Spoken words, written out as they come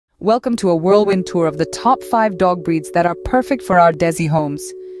Welcome to a whirlwind tour of the top 5 dog breeds that are perfect for our Desi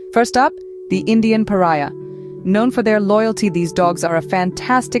homes. First up, the Indian Pariah. Known for their loyalty, these dogs are a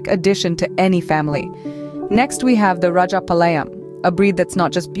fantastic addition to any family. Next we have the Rajapalayam, a breed that's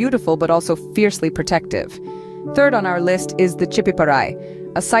not just beautiful but also fiercely protective. Third on our list is the Chippiparai,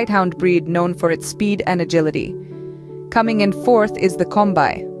 a sighthound breed known for its speed and agility. Coming in fourth is the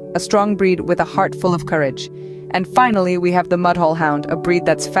Kombai, a strong breed with a heart full of courage. And finally, we have the Mudhol Hound, a breed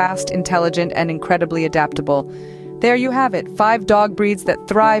that's fast, intelligent, and incredibly adaptable. There you have it, 5 dog breeds that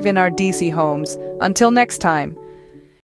thrive in our DC homes. Until next time.